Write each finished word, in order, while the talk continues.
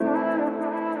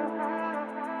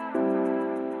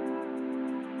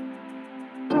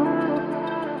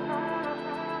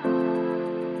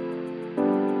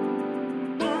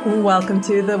Welcome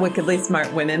to the Wickedly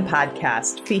Smart Women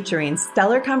podcast, featuring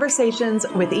stellar conversations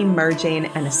with emerging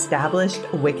and established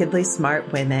wickedly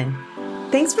smart women.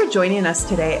 Thanks for joining us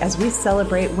today as we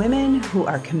celebrate women who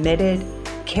are committed,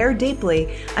 care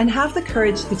deeply, and have the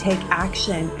courage to take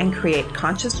action and create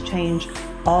conscious change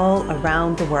all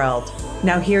around the world.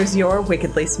 Now here's your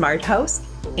wickedly smart host,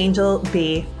 Angel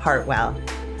B. Hartwell.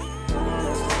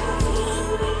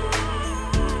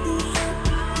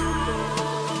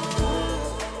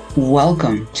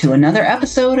 Welcome to another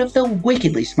episode of the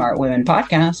Wickedly Smart Women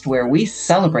podcast, where we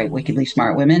celebrate wickedly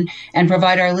smart women and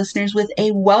provide our listeners with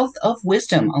a wealth of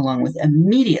wisdom along with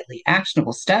immediately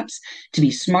actionable steps to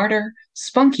be smarter,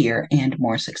 spunkier, and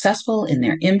more successful in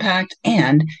their impact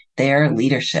and their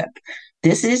leadership.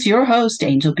 This is your host,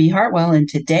 Angel B. Hartwell, and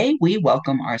today we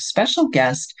welcome our special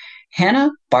guest,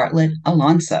 Jana Bartlett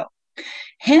Alonso.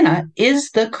 Jana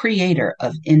is the creator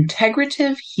of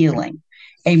Integrative Healing,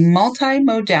 a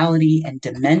multimodality and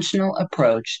dimensional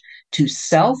approach to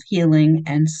self-healing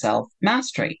and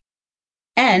self-mastery,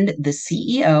 and the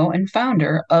CEO and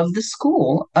founder of the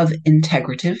School of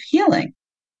Integrative Healing.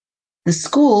 The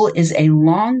school is a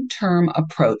long-term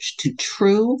approach to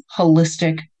true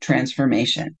holistic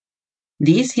transformation.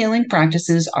 These healing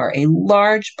practices are a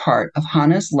large part of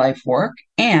Jana's life work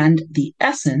and the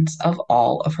essence of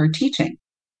all of her teaching.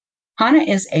 Jana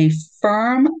is a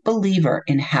firm believer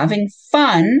in having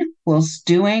fun whilst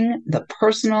doing the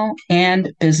personal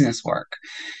and business work.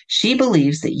 She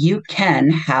believes that you can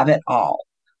have it all: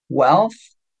 wealth,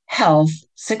 health,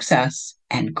 success,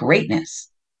 and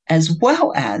greatness, as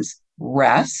well as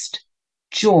rest,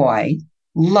 joy,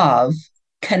 love,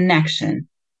 connection,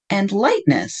 and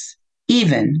lightness,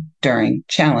 even during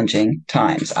challenging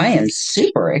times. I am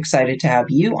super excited to have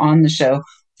you on the show.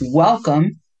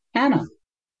 Welcome, Jana.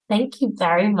 Thank you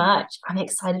very much. I'm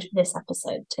excited for this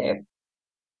episode too.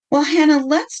 Well, Jana,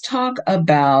 let's talk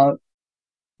about,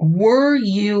 were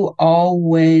you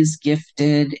always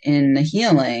gifted in the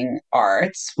healing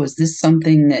arts? Was this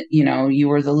something that, you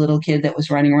were the little kid that was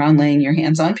running around laying your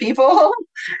hands on people?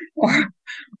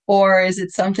 or is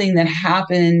it something that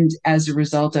happened as a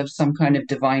result of some kind of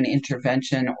divine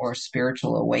intervention or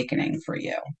spiritual awakening for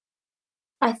you?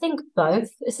 I think both.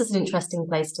 This is an interesting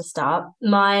place to start.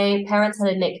 My parents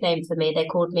had a nickname for me. They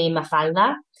called me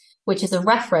Mafalda, which is a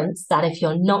reference that if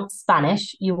you're not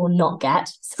Spanish, you will not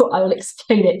get. So I will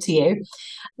explain it to you.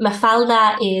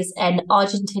 Mafalda is an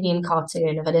Argentinian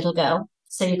cartoon of a little girl.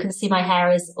 So you can see my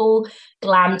hair is all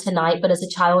glam tonight, but as a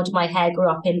child, my hair grew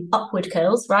up in upward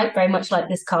curls, right? Very much like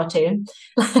this cartoon,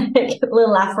 like a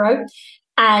little afro.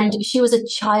 And she was a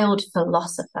child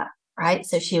philosopher. Right.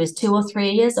 So she was 2 or 3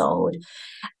 years old.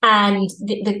 And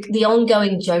the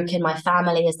ongoing joke in my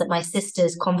family is that my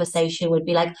sister's conversation would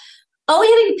be like, "Are we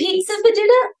having pizza for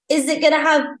dinner? Is it going to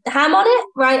have ham on it?"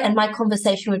 Right. And my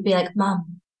conversation would be like,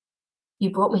 "Mum,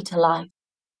 you brought me to life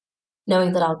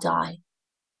knowing that I'll die.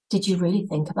 Did you really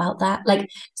think about that?"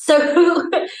 So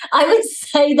I would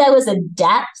say there was a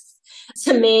depth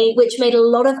to me, which made a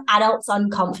lot of adults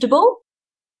uncomfortable.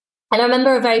 And I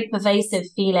remember a very pervasive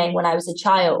feeling when I was a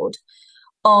child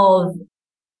of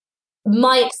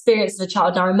my experience as a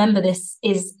child. And I remember this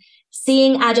is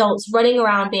seeing adults running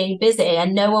around being busy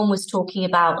and no one was talking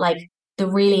about the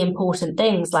really important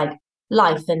things like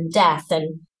life and death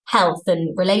and health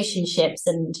and relationships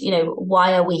and,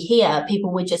 why are we here?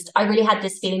 I really had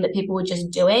this feeling that people were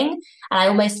just doing. And I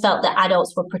almost felt that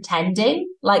adults were pretending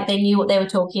like they knew what they were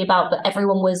talking about, but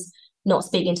everyone was not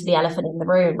speaking to the elephant in the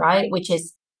room, right? Which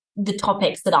is the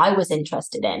topics that I was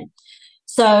interested in.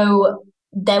 So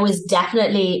there was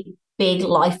definitely big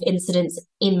life incidents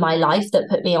in my life that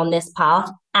put me on this path.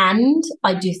 And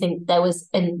I do think there was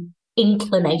an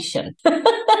inclination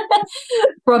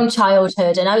from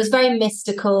childhood. And I was very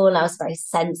mystical and I was very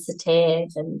sensitive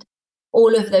and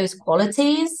all of those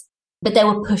qualities, but they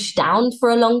were pushed down for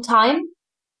a long time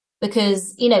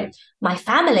because, my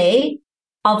family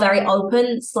are very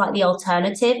open, slightly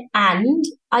alternative, and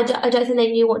I don't think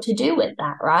they knew what to do with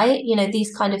that, right?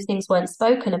 These kind of things weren't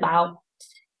spoken about.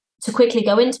 To quickly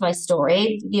go into my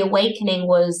story, the awakening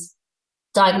was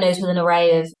diagnosed with an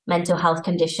array of mental health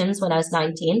conditions when I was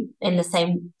 19, in the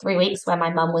same 3 weeks where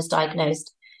my mum was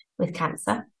diagnosed with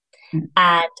cancer.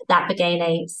 And that began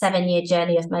a 7-year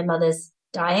journey of my mother's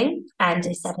dying and a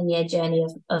 7-year journey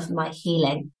of my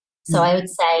healing. So I would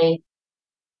say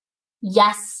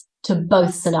yes to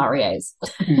both scenarios.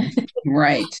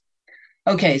 Right.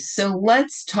 Okay, so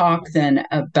let's talk then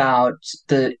about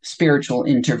the spiritual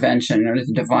intervention or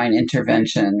the divine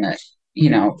intervention that,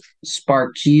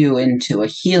 sparked you into a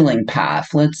healing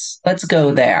path. Let's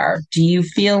go there. Do you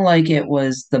feel like it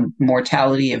was the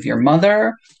mortality of your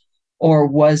mother, Or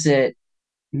was it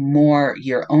more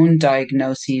your own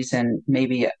diagnoses and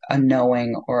maybe a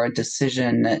knowing or a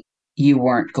decision that you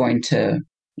weren't going to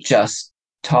just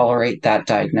tolerate that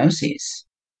diagnosis?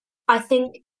 I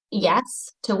think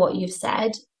yes to what you've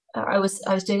said. I was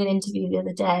doing an interview the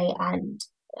other day, and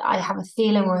I have a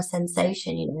feeling or a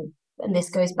sensation, and this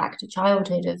goes back to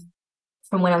childhood of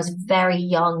from when I was very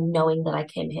young, knowing that I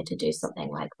came here to do something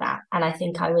like that. And I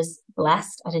think I was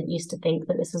blessed. I didn't used to think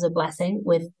that this was a blessing,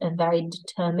 with a very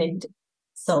determined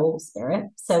soul spirit.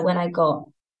 So when I got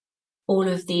all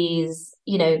of these,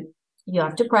 you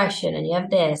have depression and you have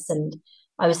this, and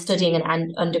I was studying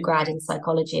an undergrad in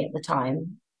psychology at the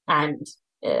time, and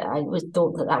I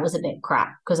thought that was a bit crap,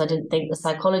 because I didn't think the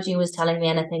psychology was telling me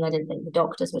anything. I didn't think the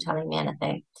doctors were telling me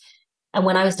anything. And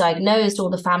when I was diagnosed, all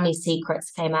the family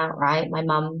secrets came out, right? My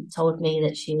mum told me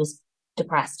that she was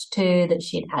depressed too, that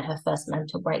she'd had her first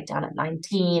mental breakdown at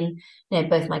 19.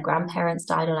 Both my grandparents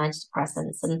died on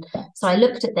antidepressants. And so I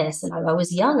looked at this, and I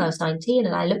was young, I was 19,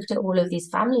 and I looked at all of these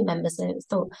family members and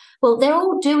thought, well, they're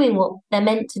all doing what they're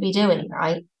meant to be doing,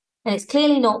 right? And it's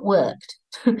clearly not worked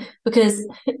because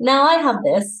now I have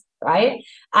this, right?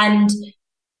 And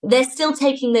they're still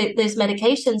taking those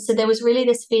medications. So there was really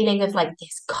this feeling of like,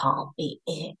 this can't be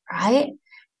it, right?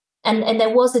 And there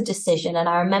was a decision, and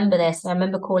I remember this, and I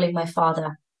remember calling my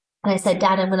father, and I said,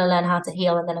 Dad, I'm going to learn how to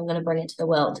heal, and then I'm going to bring it to the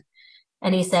world.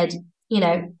 And he said,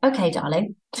 okay,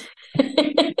 darling.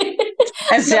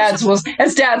 As dads will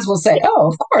say, oh,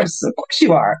 of course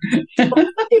you are.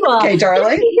 You are. Okay,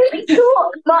 darling. You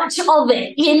thought much of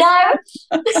it,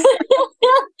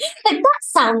 Like, that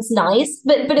sounds nice,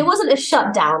 but it wasn't a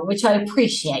shutdown, which I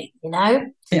appreciate,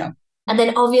 Yeah. And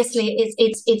then obviously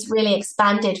it's really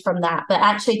expanded from that. But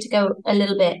actually, to go a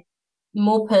little bit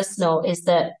more personal, is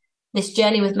that this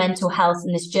journey with mental health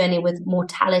and this journey with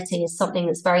mortality is something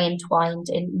that's very entwined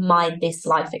in this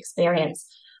life experience.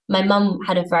 My mum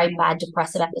had a very bad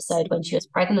depressive episode when she was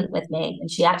pregnant with me,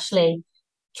 and she actually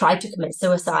tried to commit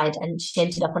suicide, and she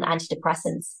ended up on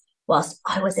antidepressants whilst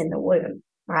I was in the womb,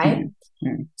 right?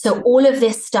 Mm-hmm. So all of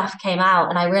this stuff came out,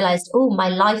 and I realized, my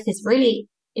life is really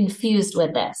infused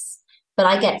with this. But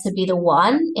I get to be the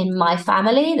one in my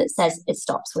family that says it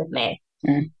stops with me.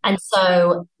 Mm. And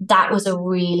so that was a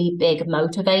really big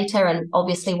motivator, and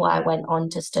obviously why I went on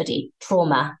to study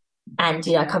trauma. And,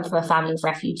 I come from a family of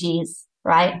refugees,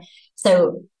 right?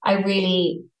 So I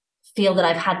really feel that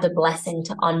I've had the blessing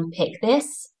to unpick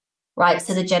this, right?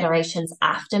 So the generations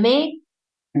after me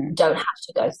don't have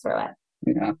to go through it.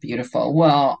 Yeah, beautiful.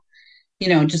 Well,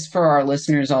 just for our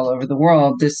listeners all over the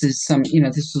world, this is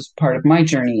this was part of my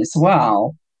journey as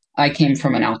well. I came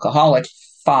from an alcoholic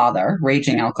father,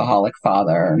 raging alcoholic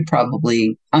father, and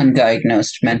probably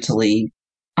undiagnosed, mentally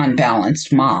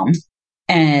unbalanced mom.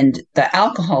 And the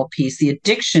alcohol piece, the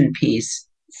addiction piece,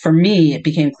 for me, it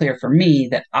became clear for me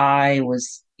that I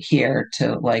was here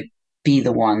to be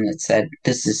the one that said,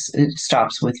 it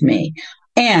stops with me.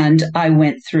 And I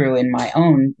went through in my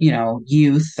own,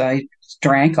 youth, I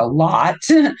drank a lot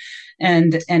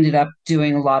and ended up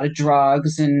doing a lot of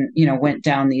drugs and, went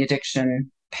down the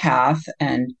addiction path.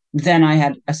 And then I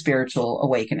had a spiritual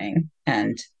awakening.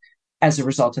 And as a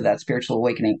result of that spiritual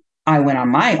awakening, I went on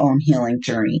my own healing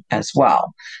journey as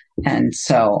well. And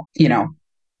so,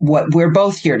 what we're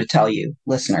both here to tell you,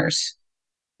 listeners,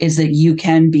 is that you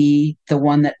can be the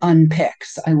one that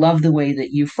unpicks. I love the way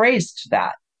that you phrased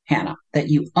that, Hannah, that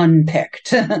you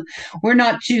unpicked. We're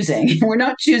not choosing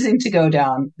to go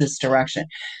down this direction.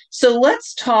 So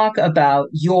let's talk about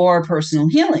your personal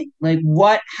healing. Like,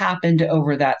 what happened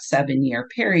over that 7-year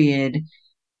period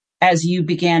as you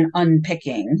began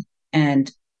unpicking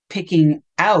and picking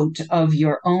out of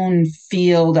your own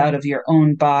field, out of your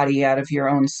own body, out of your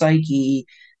own psyche,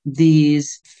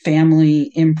 these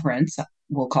family imprints,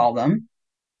 we'll call them,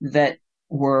 that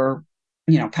were,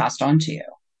 passed on to you?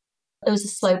 It was a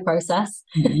slow process.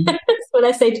 Mm-hmm. When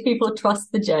I say to people,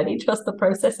 trust the journey, trust the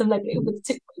process, I'm like, it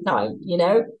took time,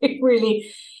 it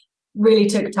really, really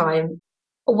took time.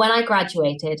 When I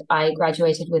graduated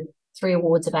with 3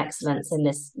 awards of excellence in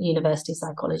this university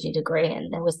psychology degree.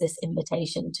 And there was this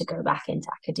invitation to go back into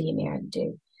academia and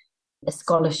do a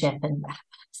scholarship. And I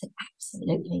said,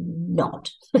 absolutely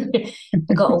not.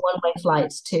 I got a one-way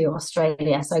flight to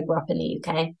Australia. So I grew up in the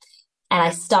UK. And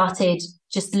I started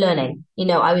just learning.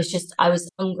 I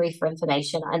was hungry for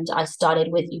information, and I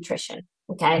started with nutrition.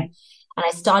 Okay. And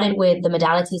I started with the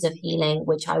modalities of healing,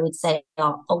 which I would say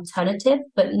are alternative,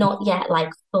 but not yet like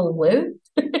full woo.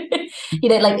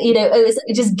 It was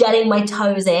just getting my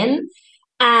toes in,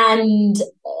 and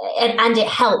it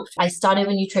helped. I started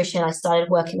with nutrition. I started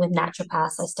working with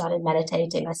naturopaths. I started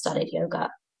meditating. I started yoga,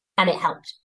 and it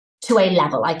helped. to a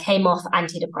level. I came off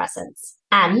antidepressants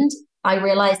and I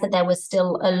realized that there was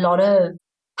still a lot of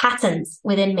patterns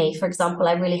within me. For example,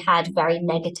 I really had very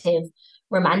negative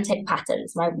romantic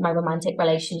patterns. My romantic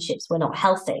relationships were not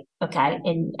healthy, okay,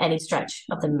 in any stretch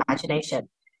of the imagination.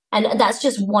 And that's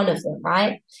just one of them,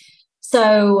 right?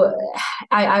 So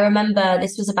I remember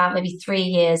this was about maybe 3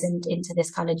 years into this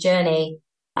kind of journey.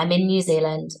 I'm in New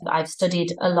Zealand. I've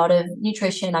studied a lot of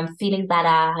nutrition. I'm feeling better.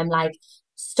 I'm like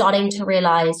starting to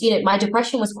realize, my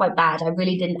depression was quite bad. I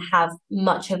really didn't have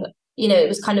much of it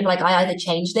was kind of like I either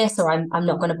change this or I'm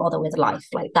not going to bother with life.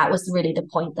 Like that was really the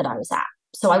point that I was at.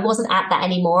 So I wasn't at that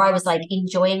anymore. I was like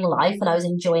enjoying life and I was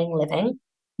enjoying living.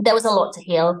 There was a lot to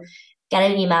heal. Get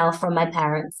an email from my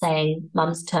parents saying,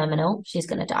 Mum's terminal, she's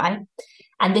going to die.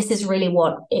 And this is really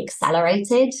what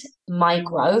accelerated my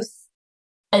growth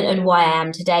and why I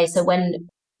am today. So when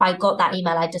I got that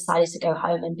email, I decided to go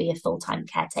home and be a full-time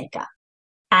caretaker.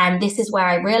 And this is where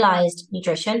I realized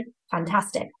nutrition,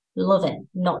 fantastic, love it,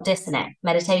 not dissing it.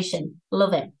 Meditation,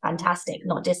 love it, fantastic,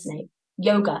 not dissing it.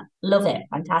 Yoga, love it,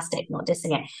 fantastic, not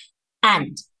dissing it.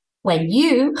 And when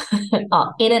you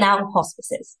are in and out of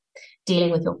hospices,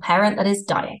 dealing with your parent that is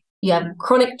dying, you have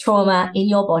chronic trauma in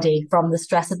your body from the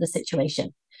stress of the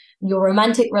situation, your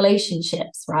romantic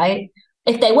relationships, right?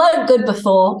 If they weren't good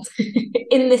before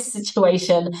in this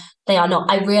situation, they are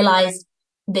not. I realized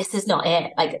this is not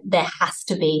it. Like there has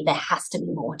to be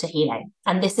more to healing.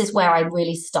 And this is where I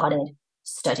really started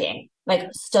studying.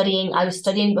 I was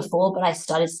studying before, but I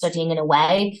started studying in a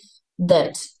way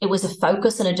that it was a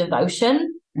focus and a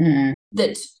devotion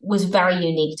that was very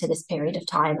unique to this period of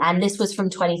time. And this was from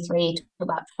 23 to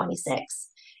about 26.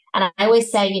 And I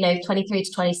always say, 23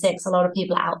 to 26, a lot of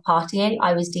people are out partying.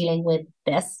 I was dealing with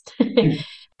this.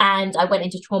 And I went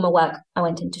into trauma work. I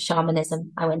went into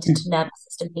shamanism. I went into nervous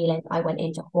system healing. I went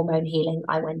into hormone healing.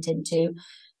 I went into,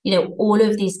 all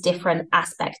of these different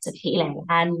aspects of healing.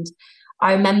 And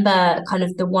I remember kind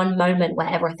of the one moment where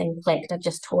everything clicked. I've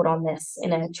just taught on this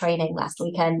in a training last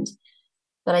weekend,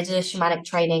 but I did a shamanic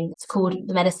training. It's called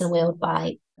The Medicine Wheel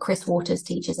by Chris Waters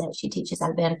teaches it. She teaches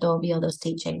Alberto Villoldo's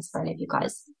teachings for any of you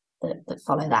guys that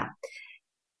follow that.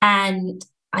 And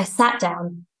I sat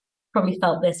down, probably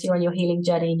felt this, you're on your healing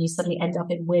journey and you suddenly end up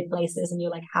in weird places and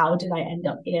you're like, how did I end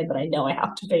up here? But I know I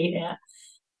have to be here.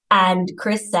 And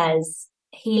Chris says,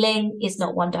 healing is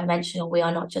not one dimensional. We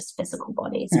are not just physical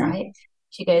bodies, right?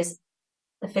 She goes,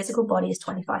 the physical body is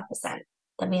 25%.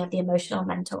 Then we have the emotional,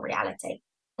 mental reality.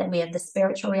 Then we have the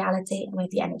spiritual reality and we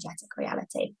have the energetic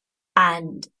reality.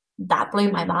 And that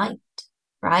blew my mind,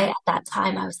 right? At that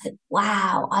time, I was like,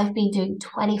 wow, I've been doing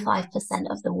 25%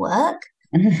 of the work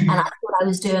and I thought I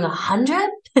was doing 100.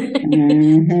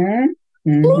 And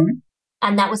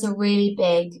that was a really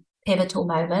big pivotal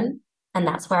moment. And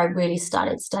that's where I really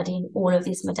started studying all of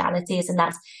these modalities. And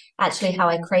that's actually how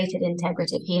I created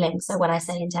integrative healing. So when I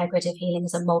say integrative healing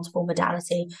is a multiple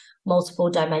modality, multiple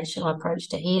dimensional approach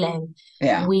to healing,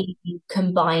 we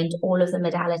combined all of the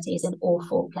modalities in all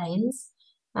 4 planes.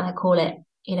 And I call it,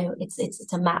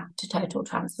 it's a map to total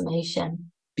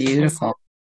transformation. Beautiful. So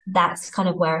that's kind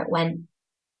of where it went.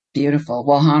 Beautiful.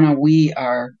 Well, Jana, we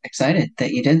are excited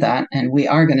that you did that, and we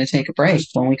are going to take a break.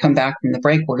 When we come back from the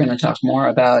break, we're going to talk more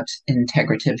about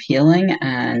integrative healing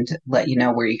and let you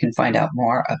know where you can find out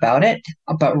more about it.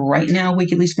 But right now,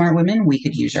 Wickedly Smart Women, we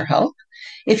could use your help.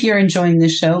 If you're enjoying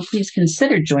this show, please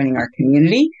consider joining our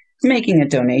community, making a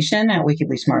donation at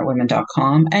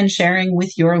wickedlysmartwomen.com, and sharing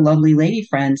with your lovely lady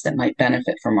friends that might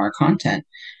benefit from our content.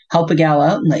 Help a gal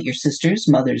out and let your sisters,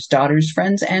 mothers, daughters,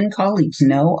 friends, and colleagues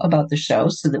know about the show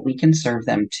so that we can serve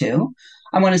them too.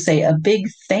 I want to say a big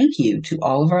thank you to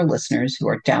all of our listeners who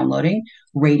are downloading,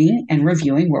 rating, and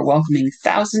reviewing. We're welcoming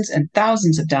thousands and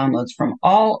thousands of downloads from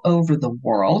all over the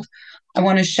world. I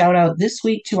want to shout out this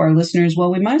week to our listeners.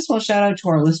 Well, we might as well shout out to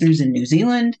our listeners in New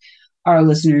Zealand, our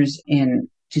listeners in,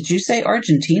 did you say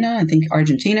Argentina? I think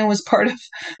Argentina was part of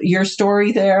your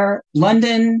story there.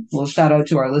 London, we'll shout out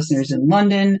to our listeners in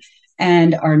London.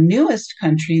 And our newest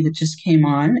country that just came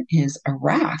on is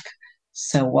Iraq.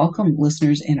 So welcome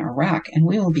listeners in Iraq. And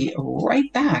we will be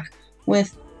right back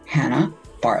with Hannah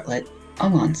Bartlett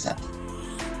Alonso.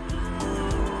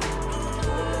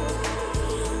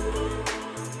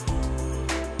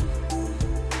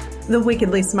 The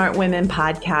Wickedly Smart Women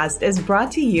podcast is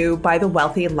brought to you by the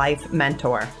Wealthy Life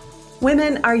Mentor.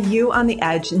 Women, are you on the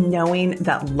edge knowing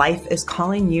that life is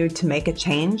calling you to make a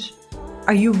change?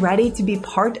 Are you ready to be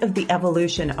part of the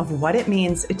evolution of what it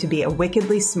means to be a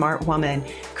wickedly smart woman,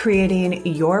 creating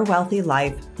your wealthy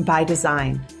life by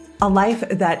design? A life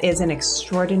that is an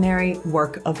extraordinary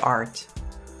work of art.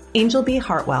 Angel B.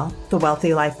 Hartwell, the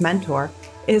Wealthy Life Mentor,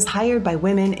 is hired by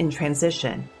women in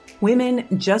transition. Women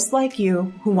just like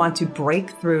you who want to break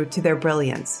through to their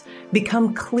brilliance,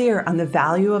 become clear on the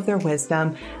value of their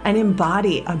wisdom, and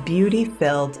embody a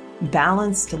beauty-filled,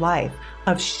 balanced life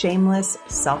of shameless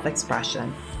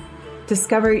self-expression.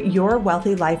 Discover your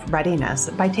wealthy life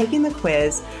readiness by taking the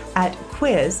quiz at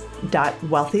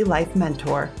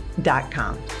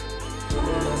quiz.wealthylifementor.com.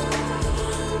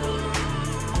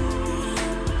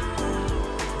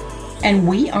 And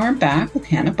we are back with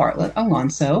Hannah Bartlett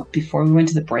Alonso. Before we went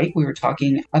to the break, we were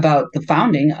talking about the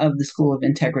founding of the School of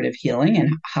Integrative Healing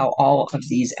and how all of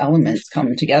these elements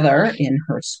come together in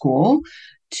her school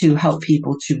to help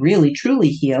people to really, truly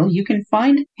heal. You can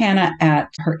find Hannah at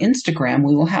her Instagram.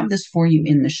 We will have this for you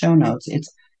in the show notes.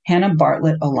 It's Hannah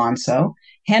Bartlett Alonso.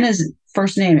 Hannah's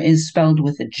first name is spelled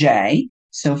with a J.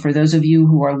 So for those of you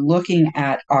who are looking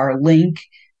at our link,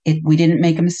 we didn't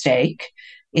make a mistake.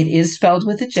 It is spelled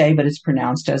with a J, but it's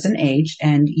pronounced as an H.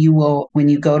 And you will, when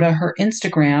you go to her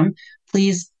Instagram,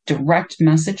 please direct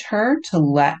message her to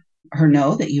let her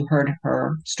know that you heard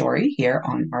her story here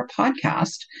on our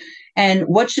podcast. And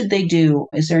what should they do?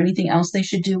 Is there anything else they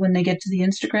should do when they get to the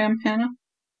Instagram, Hannah?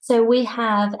 So we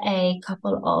have a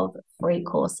couple of free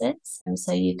courses.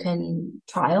 So you can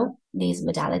trial these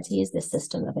modalities, this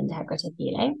system of integrative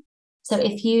healing. So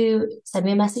if you send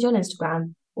me a message on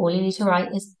Instagram, all you need to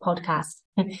write is podcast.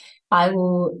 I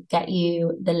will get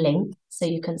you the link so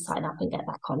you can sign up and get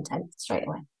that content straight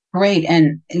away. Great.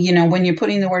 And, when you're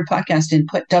putting the word podcast in,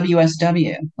 put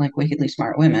WSW, like Wickedly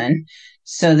Smart Women,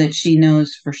 so that she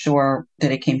knows for sure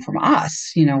that it came from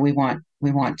us. We want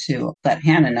to let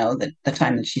Hannah know that the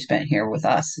time that she spent here with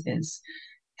us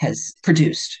has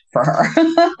produced for her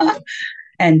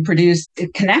and produced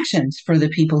connections for the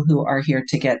people who are here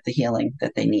to get the healing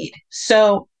that they need.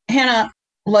 So, Hannah,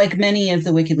 like many of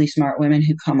the wickedly smart women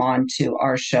who come on to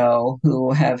our show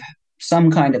who have some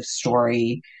kind of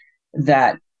story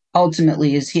that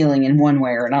ultimately is healing in one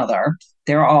way or another,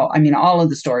 all of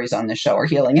the stories on this show are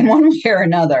healing in one way or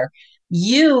another.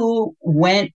 You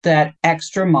went that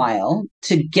extra mile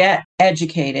to get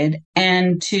educated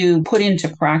and to put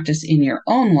into practice in your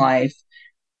own life,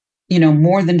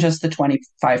 more than just the 25%,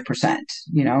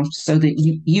 so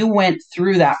that you went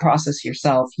through that process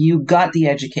yourself. You got the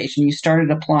education, you started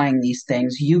applying these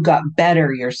things, you got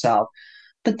better yourself.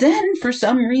 But then for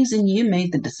some reason, you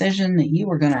made the decision that you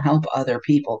were going to help other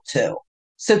people too.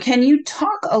 So can you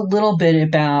talk a little bit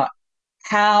about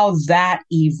how that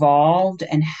evolved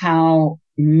and how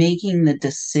making the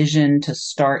decision to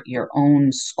start your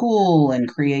own school and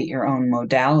create your own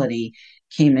modality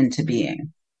came into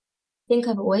being? I think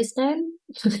I've always known.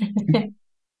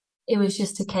 It was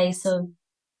just a case of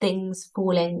things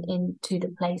falling into the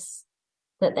place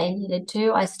that they needed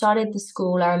to. I started the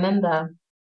school, I remember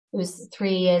it was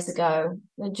 3 years ago.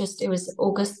 It was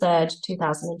August 3rd,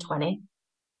 2020.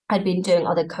 I'd been doing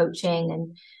other coaching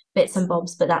and bits and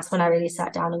bobs, but that's when I really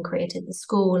sat down and created the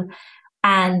school.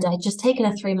 And I'd just taken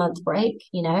a 3-month break,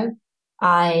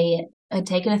 I had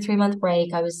taken a 3-month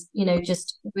break. I was,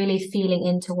 just really feeling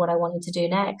into what I wanted to do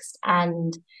next.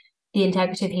 And the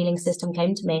integrative healing system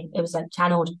came to me. It was like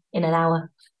channeled in an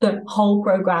hour, the whole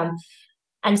program.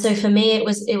 And so for me, it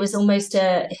was almost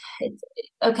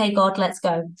okay, God, let's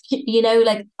go.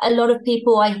 Like a lot of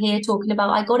people I hear talking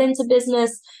about, I got into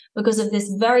business because of this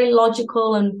very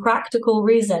logical and practical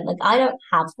reason. Like I don't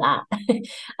have that.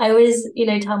 I always,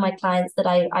 tell my clients that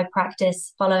I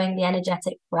practice following the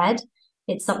energetic thread.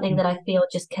 It's something that I feel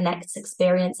just connects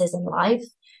experiences in life.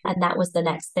 And that was the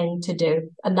next thing to do.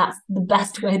 And that's the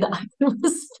best way that I can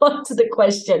respond to the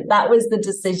question. That was the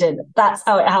decision. That's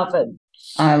how it happened.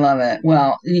 I love it.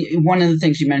 Well, one of the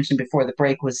things you mentioned before the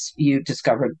break was you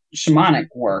discovered shamanic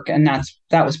work. And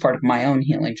that was part of my own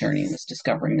healing journey, was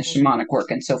discovering the shamanic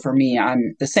work. And so for me,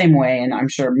 I'm the same way. And I'm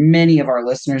sure many of our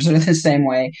listeners are the same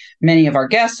way. Many of our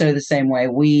guests are the same way.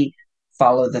 We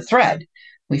follow the thread.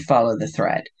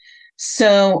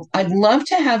 So I'd love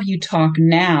to have you talk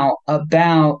now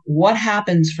about what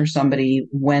happens for somebody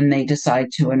when they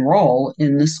decide to enroll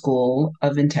in the School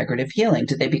of Integrative Healing.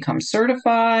 Do they become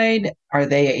certified? Are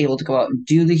they able to go out and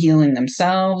do the healing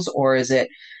themselves? Or is it,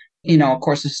 a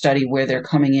course of study where they're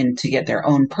coming in to get their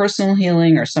own personal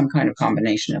healing, or some kind of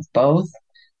combination of both?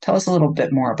 Tell us a little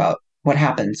bit more about what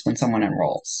happens when someone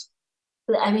enrolls.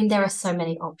 There are so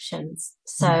many options.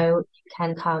 So you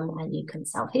can come and you can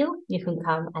self-heal. You can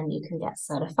come and you can get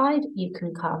certified. You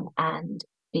can come and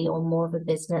be on more of a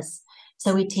business.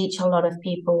 So we teach a lot of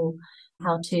people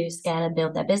how to scale and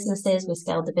build their businesses. We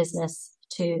scaled the business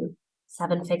to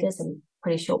 7 figures in a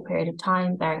pretty short period of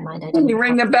time. Bear in mind, I didn't. You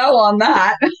ring the bell on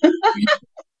that.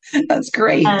 That's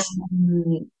great.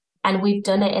 And we've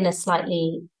done it in a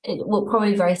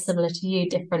probably very similar to you,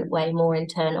 different way, more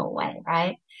internal way,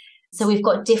 right? So we've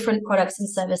got different products and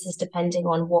services depending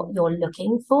on what you're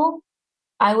looking for.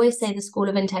 I always say the School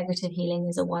of Integrative Healing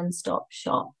is a one-stop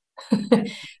shop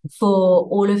for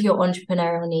all of your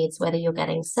entrepreneurial needs, whether you're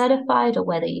getting certified or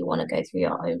whether you want to go through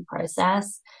your own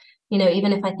process.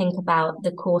 Even if I think about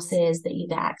the courses that you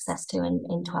get access to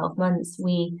in 12 months,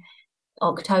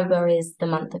 October is the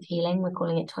month of healing. We're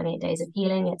calling it 28 days of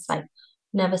healing. It's like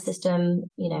nervous system,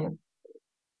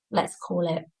 let's call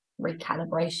it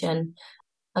recalibration,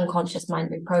 unconscious mind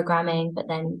reprogramming. But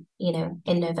then,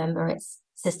 in November, it's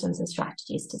systems and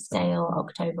strategies to scale.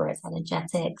 October, it's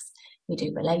energetics. We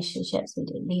do relationships. We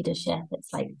do leadership.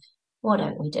 It's like, what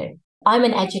don't we do? I'm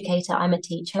an educator. I'm a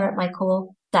teacher at my core.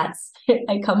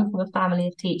 I come from a family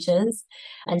of teachers.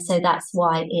 And so that's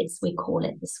why we call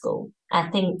it the school. I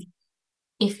think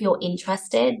if you're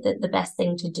interested, that the best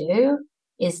thing to do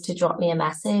is to drop me a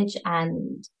message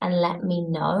and let me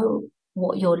know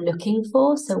what you're looking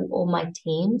for. Or my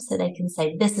team, so they can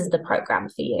say, this is the program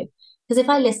for you. Because if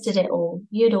I listed it all,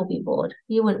 you'd all be bored.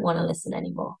 You wouldn't want to listen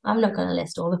anymore. I'm not going to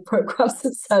list all the programs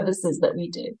and services that we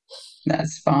do.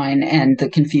 That's fine. And the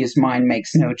confused mind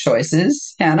makes no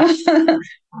choices, Hannah.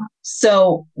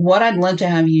 So what I'd love to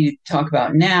have you talk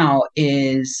about now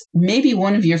is maybe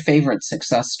one of your favorite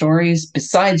success stories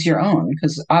besides your own,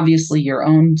 because obviously your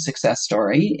own success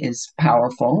story is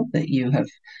powerful, that you have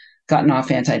gotten off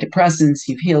antidepressants,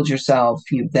 you've healed yourself,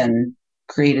 you've then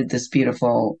created this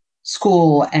beautiful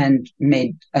school and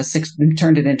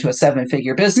turned it into a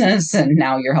 7-figure business. And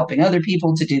now you're helping other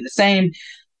people to do the same.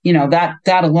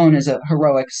 That alone is a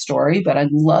heroic story, but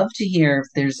I'd love to hear if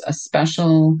there's a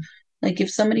special, like if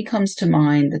somebody comes to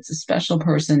mind that's a special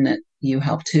person that you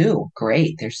help too.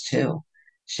 Great. There's 2.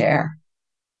 Share.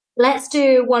 Let's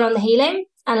do one on the healing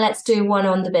and let's do one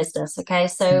on the business. Okay.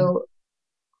 So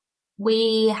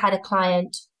we had a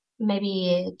client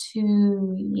maybe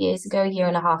 2 years ago, 1.5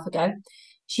 years ago.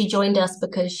 She joined us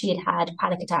because she had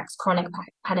panic attacks, chronic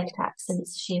panic attacks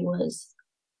since she was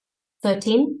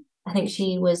 13. I think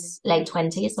she was late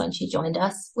 20s when she joined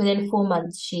us. Within 4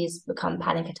 months, she's become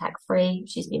panic attack free.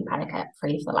 She's been panic attack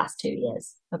free for the last 2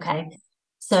 years. Okay.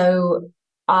 So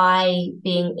I,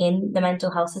 being in the mental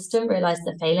health system, realized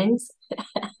the failings.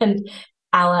 And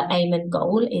our aim and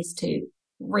goal is to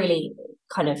really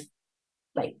kind of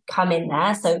like come in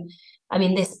there. So, I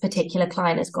mean, this particular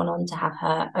client has gone on to have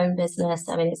her own business.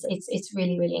 I mean, it's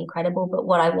really, really incredible. But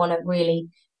what I want to really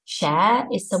share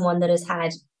is someone that has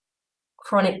had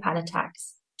chronic panic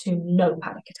attacks to no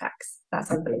panic attacks.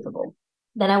 That's unbelievable.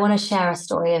 Then I want to share a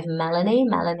story of Melanie.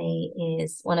 Melanie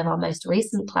is one of our most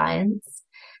recent clients.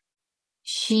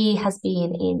 She has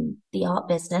been in the art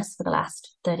business for the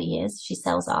last 30 years. She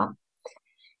sells art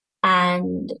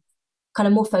and kind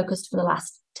of more focused for the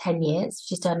last 10 years.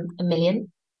 She's done 1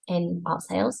 million in art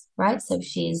sales, right? So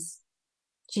she's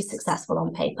successful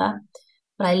on paper.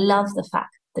 But I love the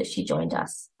fact that she joined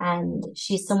us. And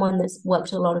she's someone that's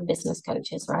worked with a lot of business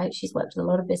coaches, right? She's worked with a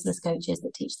lot of business coaches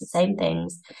that teach the same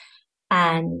things.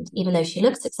 And even though she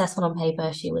looked successful on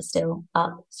paper, she was still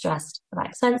up, stressed about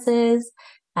expenses.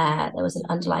 There was an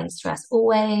underlying stress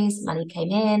always. Money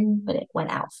came in, but it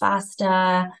went out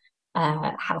faster.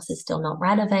 House is still not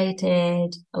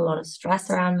renovated. A lot of stress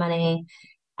around money.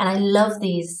 And I love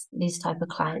these type of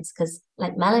clients because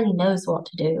like Melanie knows what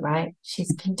to do, right?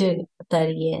 She's been doing it for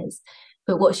 30 years.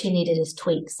 But what she needed is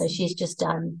tweaks. So she's just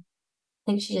done,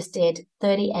 I think she just did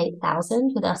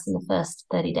 38,000 with us in the first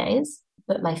 30 days.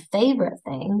 But my favorite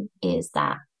thing is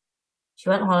that she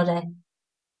went on holiday.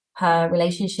 Her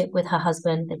relationship with her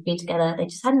husband, they've been together. They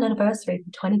just had an anniversary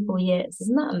for 24 years.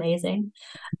 Isn't that amazing?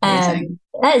 That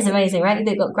is amazing, right?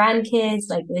 They've got grandkids.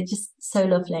 Like they're just so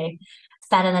lovely. It's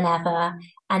better than ever.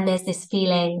 And there's this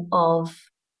feeling of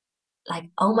like,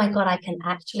 oh my God, I can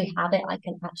actually have it. I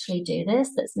can actually do this.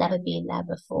 That's never been there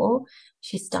before.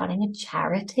 She's starting a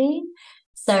charity.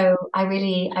 So I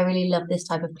really love this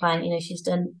type of client. You know, she's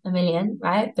done 1 million,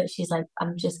 right? But she's like,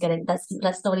 I'm just getting, that's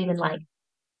not even like,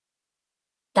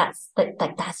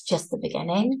 that's just the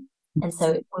beginning. And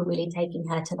so we're really taking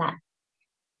her to that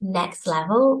next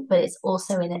level, but it's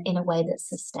also in a way that's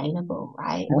sustainable,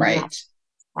 right? Right.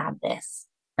 Add this.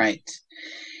 Right.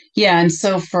 Yeah. And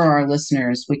so for our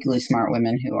listeners, Wickedly Smart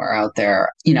Women who are out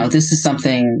there, you know, this is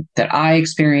something that I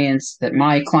experienced, that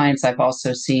my clients I've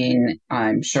also seen,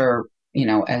 I'm sure, you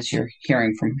know, as you're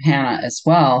hearing from Hannah as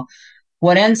well.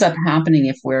 What ends up happening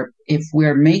if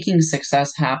we're making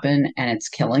success happen and it's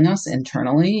killing us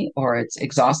internally, or it's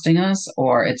exhausting us,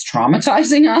 or it's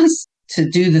traumatizing us to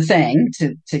do the thing,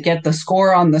 to get the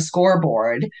score on the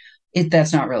scoreboard,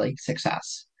 that's not really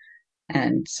success.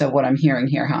 And so what I'm hearing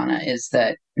here, Hannah, is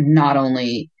that not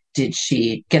only did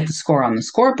she get the score on the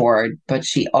scoreboard, but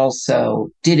she also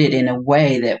did it in a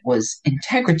way that was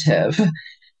integrative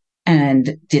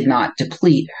and did not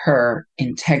deplete her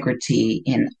integrity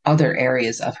in other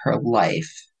areas of her life,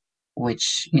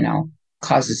 which,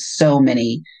 causes so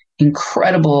many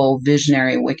incredible,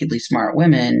 visionary, wickedly smart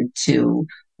women to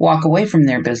walk away from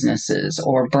their businesses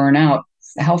or burn out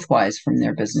health-wise from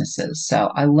their businesses. So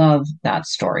I love that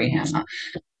story, Hannah.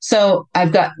 So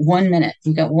I've got 1 minute.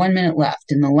 We've got 1 minute left.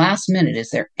 In the last minute, is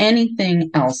there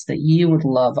anything else that you would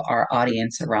love our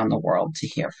audience around the world to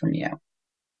hear from you?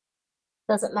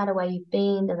 Doesn't matter where you've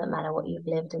been, doesn't matter what you've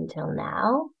lived until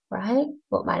now, right?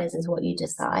 What matters is what you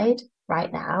decide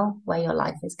right now, where your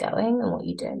life is going and what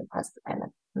you do in the present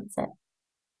moment. That's it.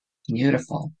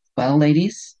 Beautiful. Well,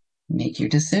 ladies, make your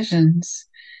decisions.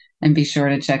 And be sure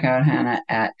to check out Hannah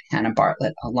at Hannah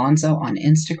Bartlett Alonso on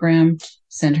Instagram.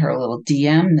 Send her a little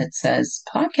DM that says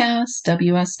podcast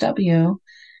WSW.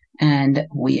 And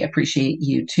we appreciate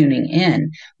you tuning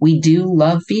in. We do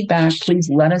love feedback. Please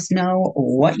let us know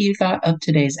what you thought of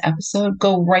today's episode.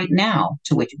 Go right now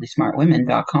to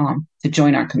wickedlysmartwomen.com to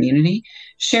join our community,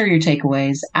 share your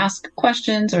takeaways, ask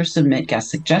questions, or submit guest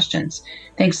suggestions.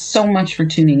 Thanks so much for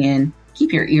tuning in.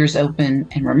 Keep your ears open,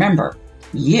 and remember,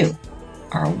 you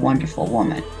are a wonderful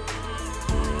woman.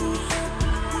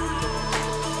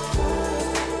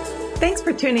 Thanks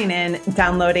for tuning in,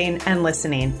 downloading, and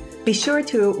listening. Be sure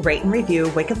to rate and review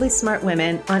Wickedly Smart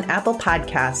Women on Apple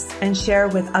Podcasts and share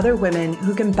with other women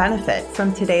who can benefit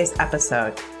from today's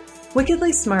episode.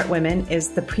 Wickedly Smart Women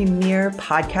is the premier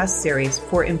podcast series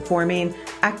for informing,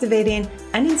 activating,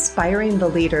 and inspiring the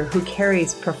leader who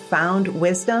carries profound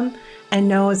wisdom and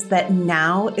knows that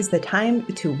now is the time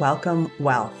to welcome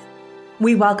wealth.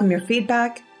 We welcome your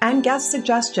feedback and guest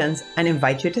suggestions and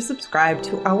invite you to subscribe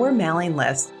to our mailing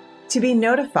list to be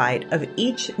notified of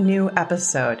each new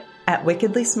episode at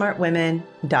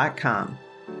wickedlysmartwomen.com.